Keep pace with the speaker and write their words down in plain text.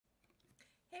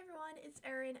everyone, it's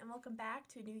Erin and welcome back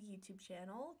to a new YouTube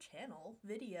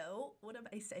video. What am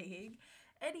I saying?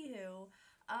 Anywho,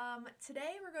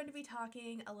 today we're going to be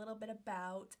talking a little bit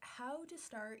about how to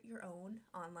start your own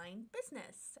online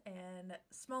business and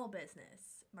small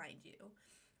business, mind you.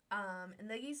 And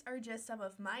these are just some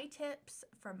of my tips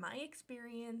from my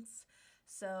experience,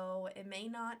 so it may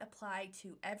not apply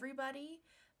to everybody,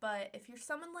 but if you're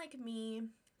someone like me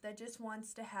that just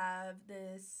wants to have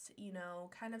this,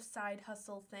 kind of side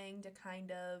hustle thing to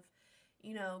kind of,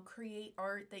 create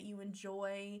art that you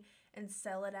enjoy and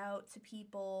sell it out to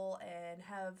people and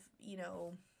have,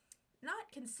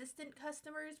 not consistent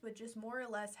customers, but just more or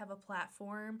less have a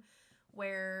platform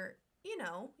where,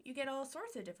 you get all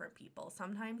sorts of different people.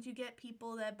 Sometimes you get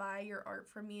people that buy your art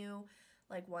from you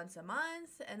like once a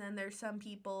month, and then there's some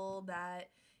people that,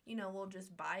 will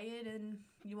just buy it and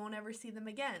you won't ever see them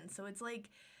again. So it's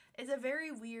a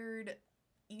very weird,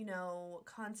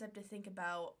 concept to think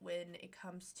about when it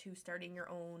comes to starting your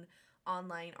own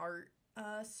online art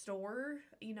store,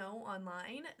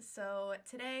 online. So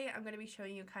today I'm going to be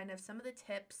showing you kind of some of the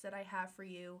tips that I have for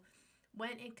you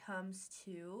when it comes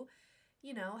to,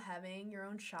 having your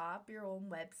own shop, your own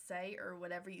website, or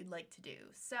whatever you'd like to do.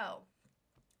 So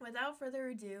without further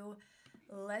ado,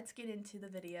 let's get into the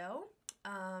video.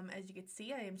 As you can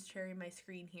see, I am sharing my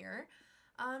screen here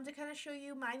to kind of show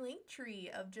you my link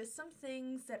tree of just some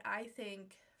things that I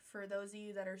think for those of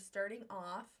you that are starting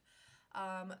off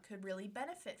could really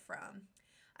benefit from.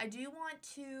 I do want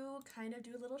to kind of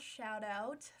do a little shout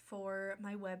out for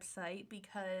my website,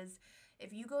 because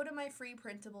if you go to my free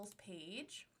printables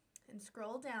page and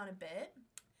scroll down a bit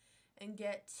and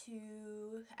get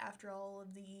to, after all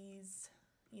of these,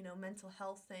 mental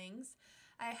health things,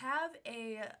 I have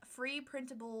a free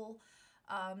printable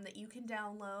that you can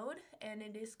download, and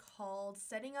it is called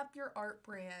Setting Up Your Art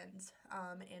Brand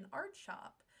and Art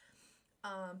Shop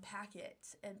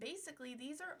packet. And basically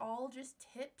these are all just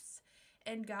tips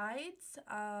and guides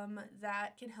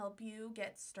that can help you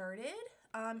get started.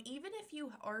 Even if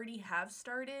you already have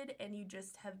started and you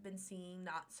just have been seeing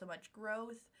not so much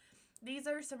growth, these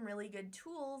are some really good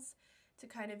tools to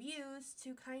kind of use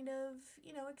to kind of,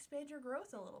 expand your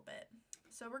growth a little bit.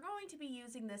 So we're going to be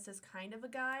using this as kind of a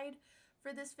guide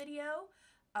for this video.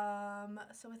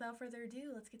 So without further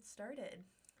ado, let's get started.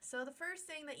 So the first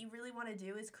thing that you really want to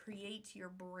do is create your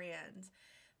brand.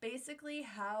 Basically,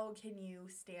 how can you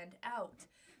stand out?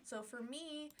 So for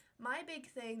me, my big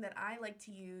thing that I like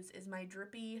to use is my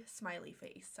drippy smiley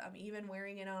face. I'm even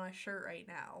wearing it on a shirt right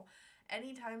now.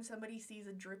 Anytime somebody sees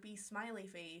a drippy smiley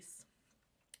face,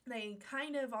 they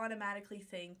kind of automatically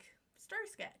think Star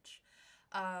Sketch.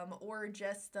 Or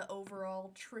just the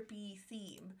overall trippy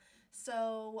theme.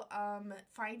 So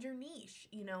find your niche.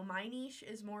 My niche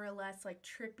is more or less like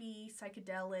trippy,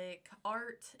 psychedelic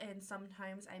art, and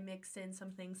sometimes I mix in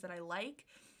some things that I like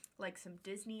some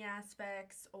Disney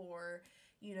aspects, or,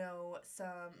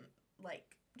 some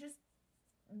just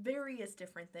various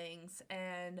different things,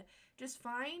 and just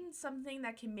find something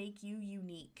that can make you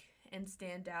unique and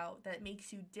stand out, that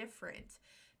makes you different,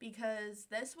 because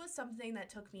this was something that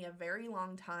took me a very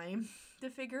long time to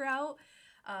figure out.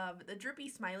 The drippy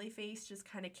smiley face just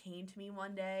kind of came to me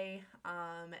one day,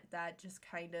 that just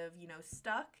kind of,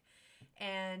 stuck,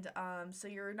 and so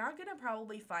you're not gonna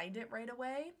probably find it right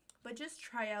away, but just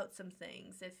try out some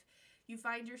things. If you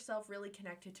find yourself really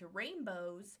connected to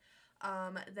rainbows,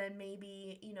 then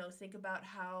maybe, think about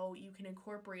how you can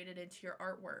incorporate it into your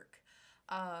artwork.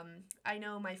 I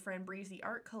know my friend Breezy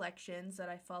Art Collections that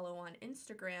I follow on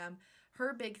Instagram,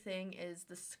 her big thing is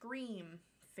the scream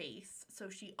face. So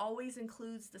she always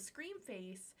includes the scream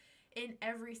face in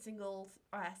every single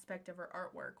aspect of her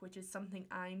artwork, which is something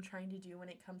I'm trying to do when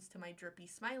it comes to my drippy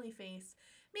smiley face.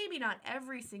 Maybe not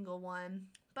every single one,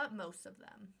 but most of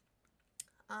them.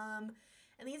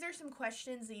 And these are some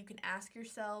questions that you can ask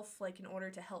yourself, in order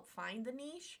to help find the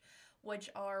niche, which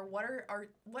are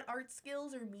what art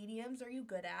skills or mediums are you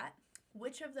good at?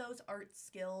 Which of those art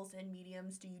skills and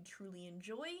mediums do you truly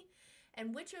enjoy?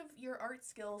 And which of your art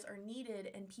skills are needed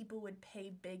and people would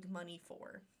pay big money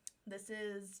for? This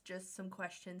is just some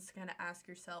questions to kind of ask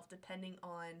yourself depending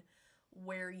on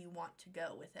where you want to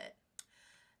go with it.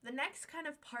 The next kind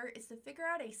of part is to figure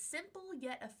out a simple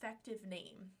yet effective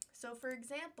name. So for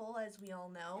example, as we all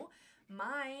know,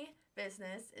 my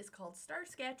business is called Star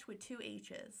Sketch with 2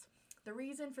 H's. The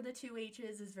reason for the 2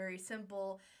 H's is very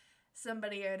simple.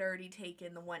 Somebody had already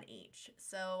taken the 1 H.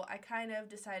 So I kind of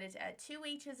decided to add 2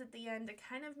 H's at the end to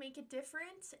kind of make it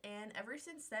different, and ever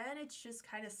since then it's just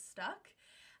kind of stuck.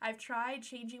 I've tried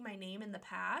changing my name in the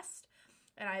past,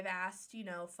 and I've asked,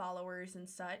 followers and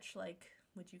such,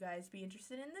 would you guys be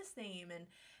interested in this name? And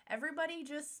everybody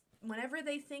just, whenever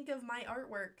they think of my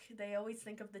artwork, they always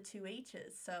think of the two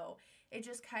H's. So it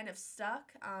just kind of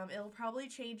stuck. It'll probably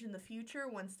change in the future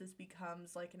once this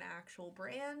becomes like an actual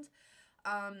brand.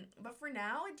 But for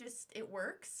now, it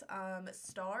works.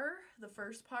 Star, the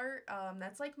first part,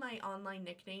 that's like my online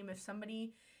nickname. If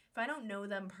I don't know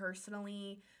them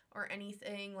personally or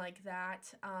anything like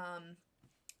that,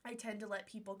 I tend to let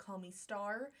people call me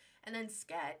Star. And then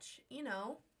Sketch,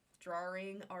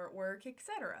 drawing, artwork,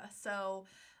 etc. So,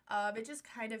 it just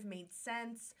kind of made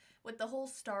sense. With the whole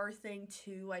star thing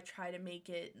too, I try to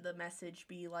make the message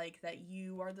be like that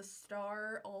you are the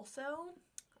star also.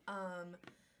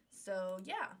 So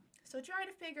yeah, so try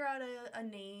to figure out a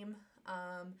name,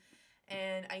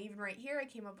 and I even right here I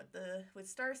came up with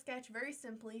Star Sketch very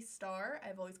simply. Star,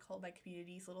 I've always called my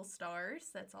communities little stars.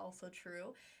 That's also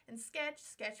true. And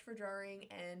sketch for drawing,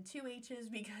 and two H's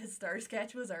because Star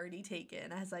Sketch was already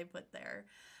taken, as I put there.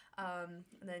 And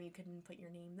then you can put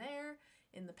your name there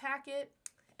in the packet.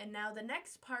 And now the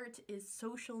next part is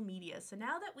social media. So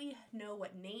now that we know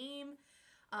what name,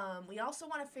 we also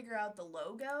want to figure out the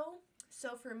logo.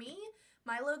 So for me,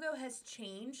 my logo has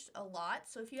changed a lot.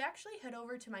 So if you actually head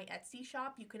over to my Etsy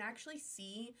shop, you can actually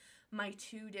see my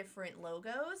two different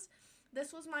logos.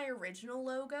 This was my original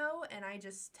logo, and I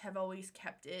just have always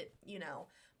kept it,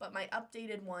 but my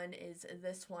updated one is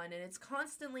this one, and it's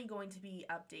constantly going to be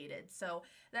updated. So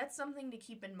that's something to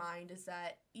keep in mind, is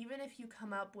that even if you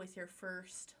come up with your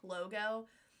first logo,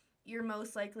 you're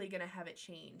most likely going to have it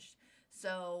changed.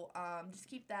 So just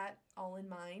keep that all in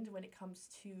mind when it comes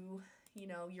to,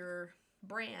 your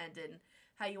brand and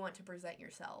how you want to present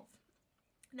yourself.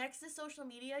 Next is social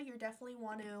media. You definitely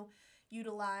want to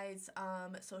utilize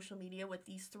social media with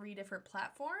these 3 different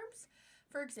platforms.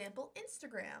 For example,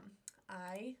 Instagram.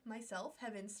 I myself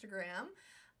have Instagram,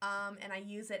 and I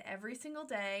use it every single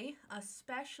day,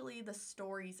 especially the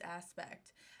stories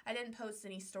aspect. I didn't post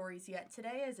any stories yet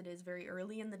today, as it is very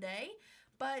early in the day,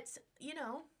 but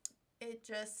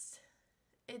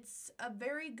it's a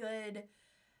very good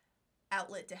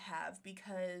outlet to have,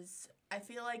 because I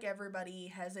feel like everybody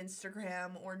has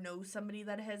Instagram or knows somebody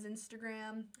that has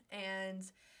Instagram, and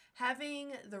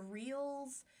having the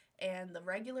reels and the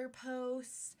regular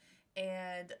posts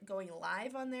and going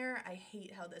live on there, I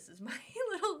hate how this is my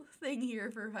little thing here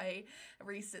for my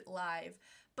recent live,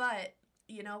 but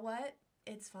you know what?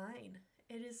 It's fine.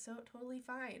 It is so totally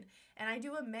fine. And I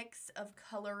do a mix of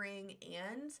coloring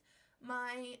and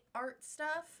my art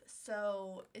stuff,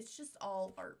 so it's just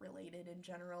all art related in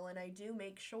general, and I do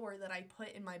make sure that I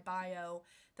put in my bio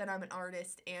that I'm an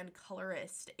artist and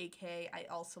colorist, aka I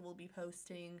also will be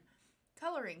posting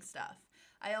coloring stuff.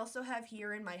 I also have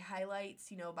here in my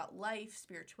highlights, about life,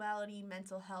 spirituality,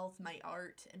 mental health, my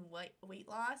art, and weight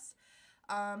loss.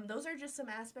 Those are just some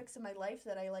aspects of my life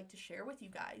that I like to share with you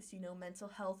guys. Mental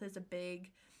health is a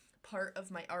big part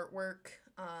of my artwork.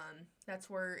 That's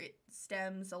where it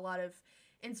stems a lot of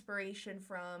inspiration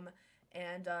from.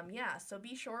 And yeah, so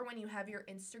be sure when you have your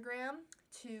Instagram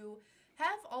to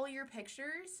have all your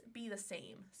pictures be the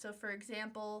same. So for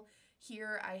example,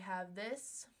 here I have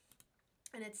this,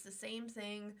 and it's the same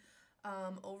thing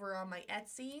over on my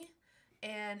Etsy,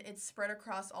 and it's spread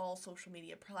across all social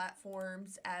media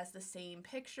platforms as the same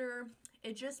picture.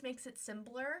 It just makes it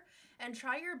simpler, and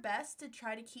try your best to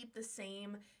try to keep the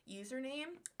same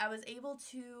username. I was able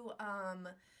to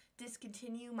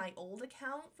discontinue my old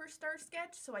account for Star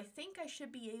Sketch, so I think I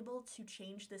should be able to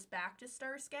change this back to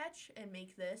Star Sketch and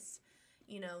make this,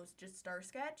 just Star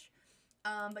Sketch.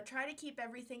 But try to keep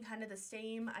everything kind of the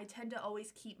same. I tend to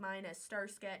always keep mine as Star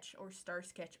Sketch or Star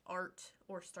Sketch Art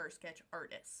or Star Sketch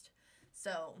Artist.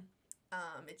 So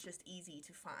it's just easy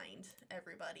to find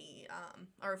everybody,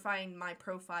 or find my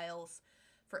profiles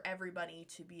for everybody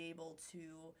to be able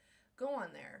to go on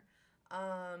there.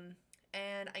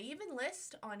 And I even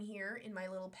list on here in my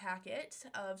little packet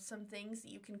of some things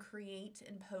that you can create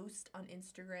and post on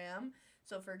Instagram.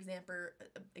 So for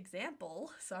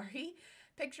example,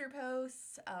 picture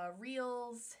posts,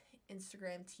 reels,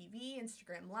 Instagram TV,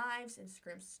 Instagram lives,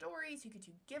 Instagram stories. You could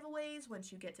do giveaways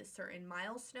once you get to certain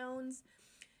milestones.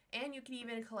 And you can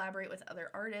even collaborate with other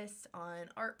artists on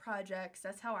art projects.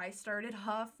 That's how I started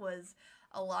off, was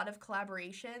a lot of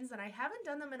collaborations, and I haven't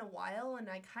done them in a while, and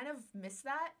I kind of miss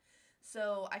that.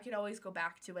 So I could always go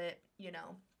back to it,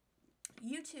 YouTube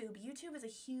is a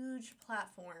huge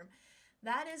platform.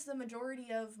 That is the majority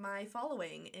of my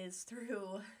following is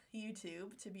through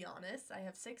YouTube, to be honest. I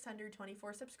have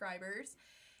 624 subscribers.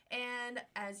 And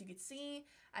as you can see,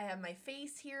 I have my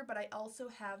face here, but I also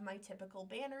have my typical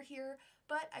banner here,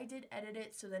 but I did edit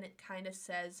it so then it kind of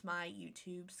says my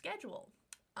YouTube schedule.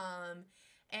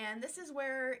 And this is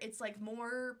where it's like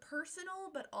more personal,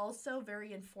 but also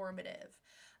very informative.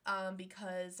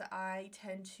 Because I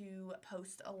tend to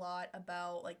post a lot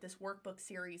about like this workbook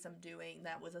series I'm doing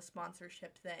that was a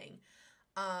sponsorship thing.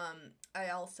 I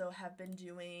also have been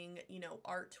doing,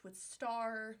 art with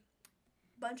Star,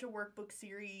 bunch of workbook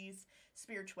series.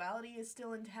 Spirituality is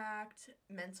still intact,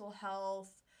 mental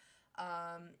health,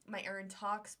 my Erin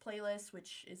Talks playlist,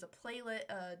 which is a playlist,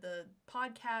 the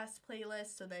podcast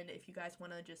playlist. So then, if you guys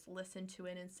want to just listen to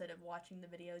it instead of watching the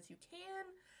videos, you can.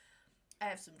 I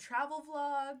have some travel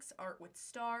vlogs, art with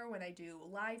Star when I do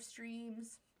live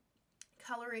streams,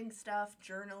 coloring stuff,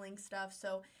 journaling stuff.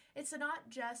 So it's not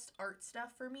just art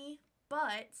stuff for me,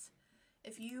 but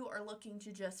if you are looking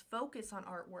to just focus on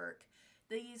artwork,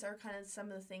 these are kind of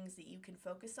some of the things that you can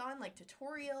focus on, like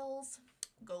tutorials,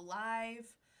 go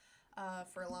live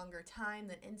for a longer time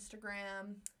than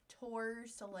Instagram,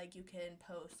 tours. So like you can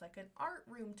post like an art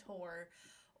room tour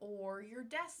or your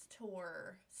desk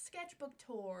tour, sketchbook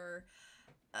tour,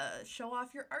 show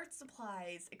off your art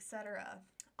supplies, etc.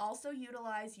 Also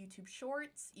utilize YouTube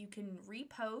Shorts. You can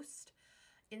repost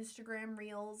Instagram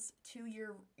Reels to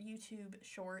your YouTube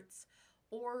Shorts,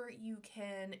 or you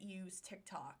can use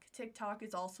TikTok. TikTok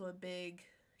is also a big,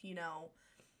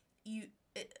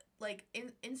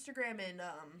 Instagram and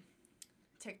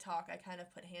TikTok I kind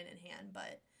of put hand in hand,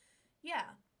 but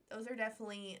yeah, those are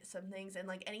definitely some things, and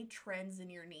like any trends in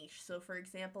your niche. So for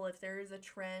example, if there is a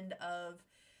trend of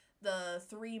the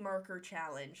 3 marker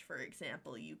challenge, for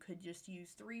example, you could just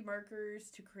use 3 markers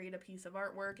to create a piece of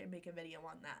artwork and make a video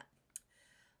on that.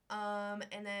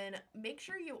 And then make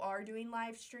sure you are doing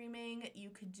live streaming. You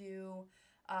could do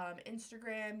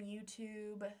Instagram,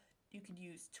 YouTube, you could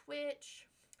use Twitch,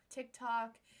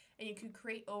 TikTok, and you could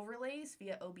create overlays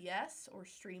via OBS or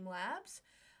Streamlabs.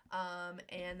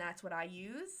 And that's what I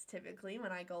use typically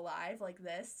when I go live like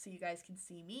this, so you guys can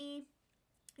see me.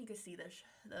 You can see the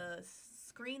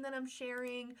screen that I'm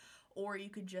sharing, or you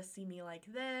could just see me like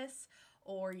this,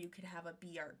 or you could have a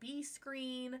BRB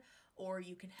screen, or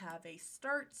you can have a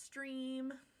start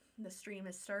stream. The stream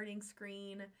is starting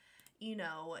screen. You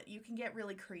can get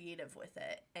really creative with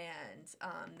it, and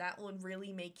that will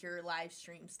really make your live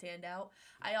stream stand out.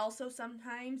 I also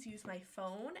sometimes use my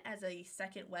phone as a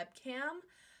second webcam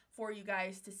for you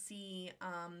guys to see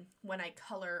when I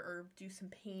color or do some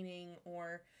painting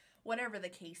or whatever the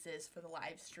case is for the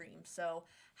live stream. So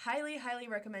highly, highly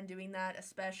recommend doing that,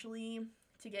 especially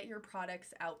to get your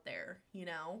products out there,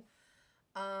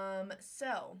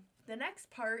 So the next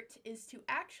part is to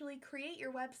actually create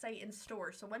your website and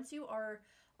store. So once you are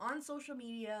on social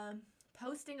media,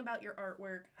 posting about your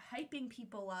artwork, hyping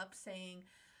people up, saying,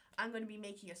 I'm going to be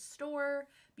making a store,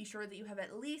 be sure that you have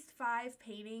at least 5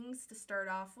 paintings to start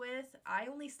off with. I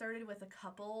only started with a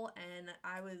couple, and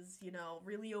I was,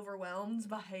 really overwhelmed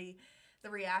by the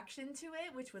reaction to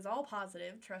it, which was all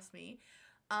positive, trust me.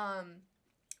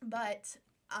 But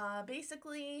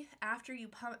basically, after you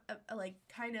pump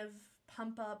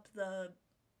up the,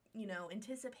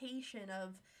 anticipation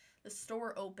of the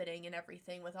store opening and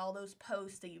everything with all those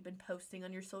posts that you've been posting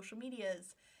on your social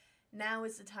medias, now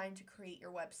is the time to create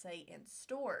your website and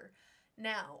store.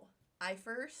 Now, I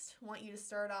first want you to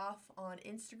start off on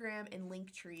Instagram and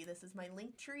Linktree. This is my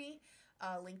Linktree,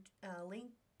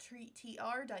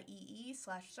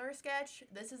 linktr.ee/starsketch.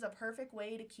 This is a perfect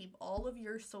way to keep all of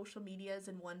your social medias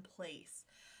in one place.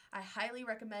 I highly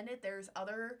recommend it. There's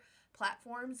other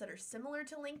platforms that are similar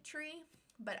to Linktree,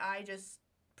 but I just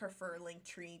prefer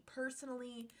Linktree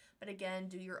personally. But again,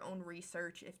 do your own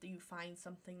research if you find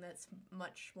something that's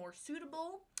much more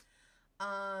suitable.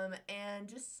 And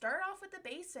just start off with the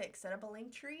basics. Set up a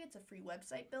Linktree. It's a free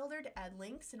website builder to add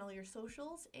links in all your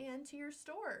socials and to your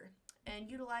store. And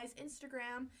utilize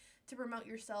Instagram to promote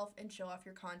yourself and show off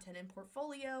your content and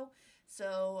portfolio.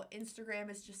 So Instagram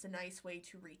is just a nice way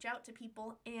to reach out to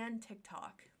people, and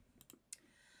TikTok.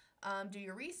 Do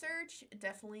your research.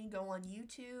 Definitely go on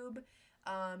YouTube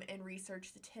and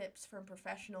research the tips from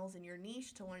professionals in your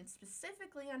niche to learn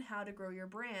specifically on how to grow your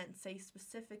brand. Say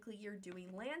specifically you're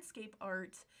doing landscape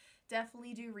art.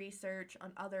 Definitely do research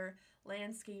on other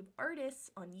landscape artists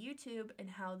on YouTube and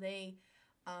how they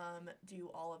do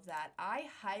all of that. I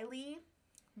highly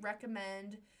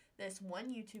recommend this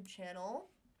one YouTube channel,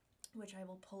 which I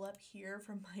will pull up here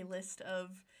from my list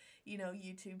of,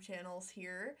 YouTube channels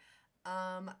here.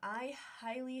 I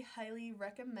highly, highly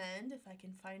recommend, if I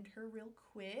can find her real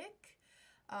quick.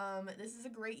 This is a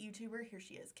great YouTuber. Here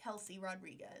she is, Kelsey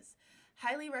Rodriguez.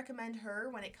 Highly recommend her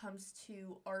when it comes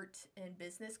to art and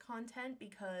business content,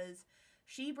 because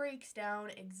she breaks down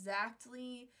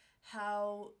exactly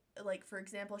how, like, for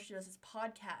example, she does this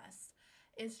podcast,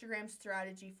 Instagram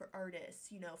strategy for artists,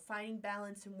 finding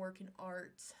balance in work and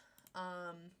art,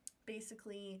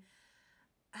 basically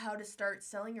how to start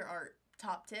selling your art,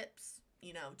 top tips,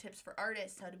 tips for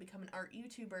artists, how to become an art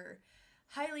YouTuber.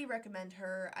 Highly recommend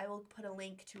her. I will put a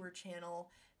link to her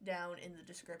channel down in the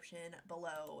description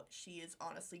below. She is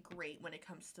honestly great when it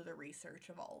comes to the research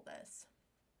of all of this.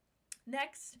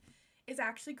 Next is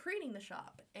actually creating the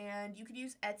shop, and you could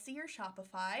use Etsy or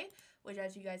Shopify, which,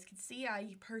 as you guys can see,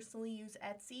 I personally use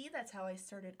Etsy. That's how I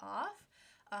started off.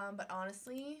 But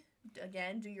honestly,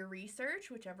 again, do your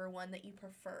research, whichever one that you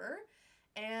prefer,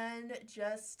 and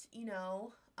just,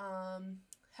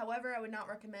 however, I would not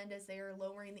recommend, as they are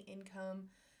lowering the income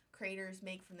creators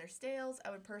make from their sales.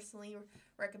 I would personally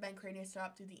recommend creating a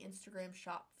shop through the Instagram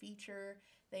shop feature.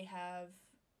 They have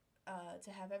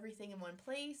to have everything in one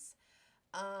place.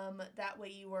 That way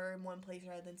you are in one place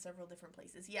rather than several different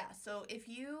places. Yeah, so if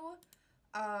you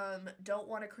don't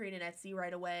want to create an Etsy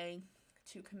right away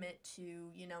to commit to,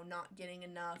 not getting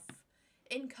enough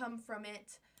income from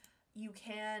it, you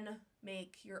can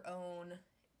make your own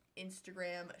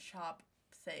Instagram shop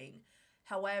thing.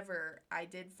 However, I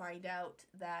did find out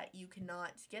that you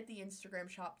cannot get the Instagram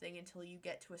shop thing until you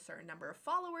get to a certain number of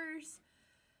followers.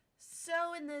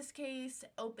 So in this case,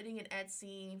 opening an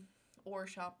Etsy or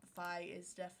Shopify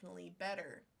is definitely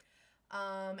better.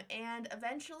 And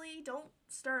eventually, don't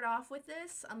start off with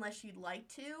this unless you'd like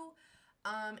to.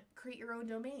 Create your own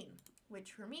domain,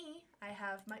 which for me, I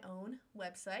have my own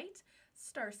website,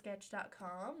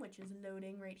 starsketch.com, which is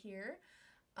loading right here.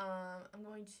 I'm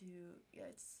going to, yeah,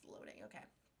 it's loading, okay.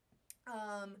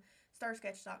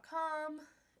 Starsketch.com,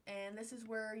 and this is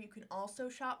where you can also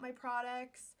shop my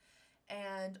products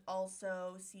and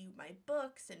also see my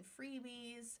books and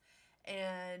freebies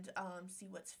and see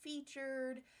what's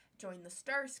featured, join the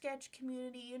Star Sketch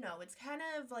community. It's kind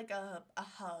of like a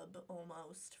hub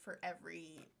almost for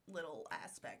every little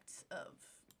aspect of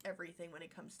everything when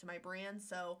it comes to my brand.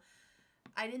 So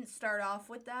I didn't start off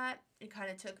with that. It kind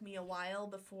of took me a while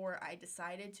before I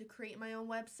decided to create my own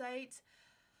website.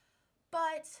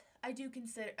 But I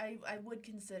would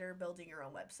consider building your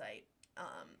own website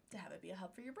to have it be a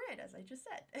hub for your brand, as I just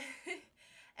said.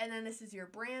 And then this is your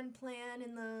brand plan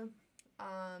in the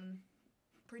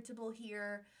printable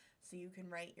here. So you can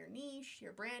write your niche,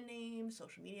 your brand name,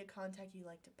 social media contact you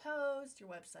like to post, your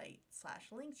website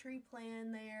 / Linktree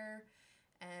plan there.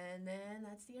 And then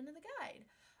that's the end of the guide.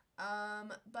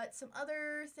 But some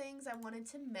other things I wanted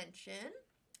to mention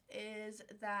is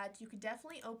that you could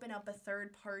definitely open up a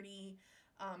third-party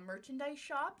merchandise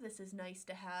shop. This is nice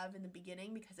to have in the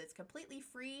beginning because it's completely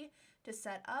free to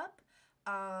set up.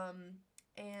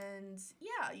 And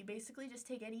yeah, you basically just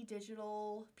take any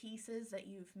digital pieces that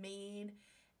you've made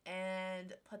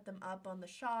and put them up on the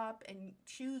shop and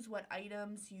choose what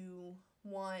items you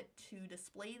want to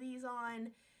display these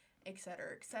on,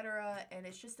 etc., etc. And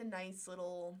it's just a nice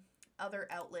little other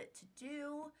outlet to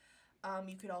do.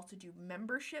 You could also do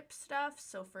membership stuff.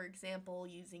 So for example,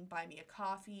 using Buy Me a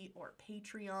Coffee or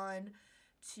Patreon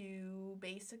to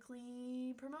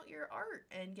basically promote your art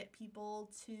and get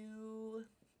people to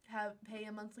pay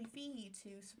a monthly fee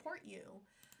to support you.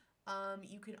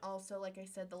 You can also, like I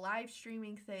said, the live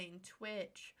streaming thing,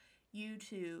 Twitch,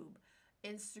 YouTube,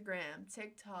 Instagram,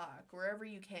 TikTok, wherever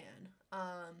you can.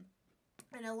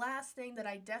 And a last thing that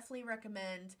I definitely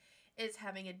recommend is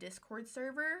having a Discord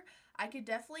server. I could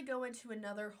definitely go into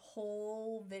another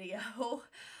whole video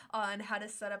on how to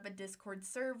set up a Discord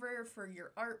server for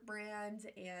your art brand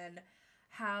and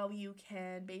how you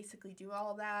can basically do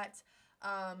all that.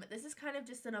 This is kind of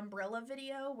just an umbrella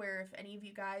video where if any of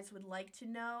you guys would like to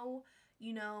know,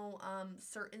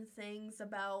 certain things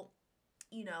about,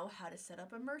 how to set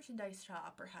up a merchandise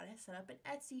shop or how to set up an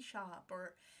Etsy shop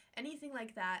or anything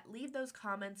like that, leave those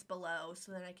comments below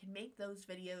so that I can make those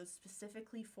videos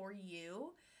specifically for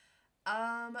you.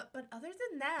 But other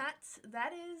than that,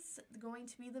 that is going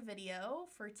to be the video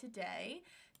for today.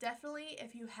 Definitely,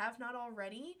 if you have not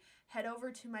already, head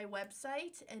over to my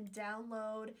website and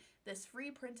download this free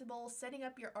printable, Setting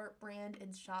Up Your Art Brand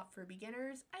and Shop for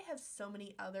Beginners. I have so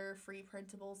many other free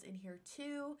printables in here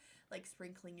too, like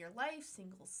Sprinkling Your Life,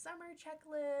 Single Summer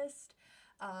Checklist,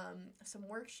 some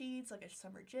worksheets like a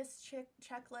summer gist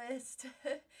checklist,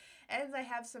 and I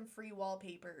have some free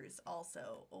wallpapers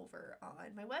also over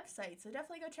on my website, so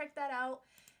definitely go check that out.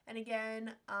 And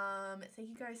again, thank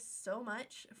you guys so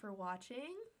much for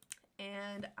watching,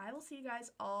 and I will see you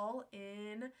guys all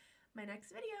in my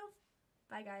next video.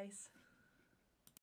 Bye guys.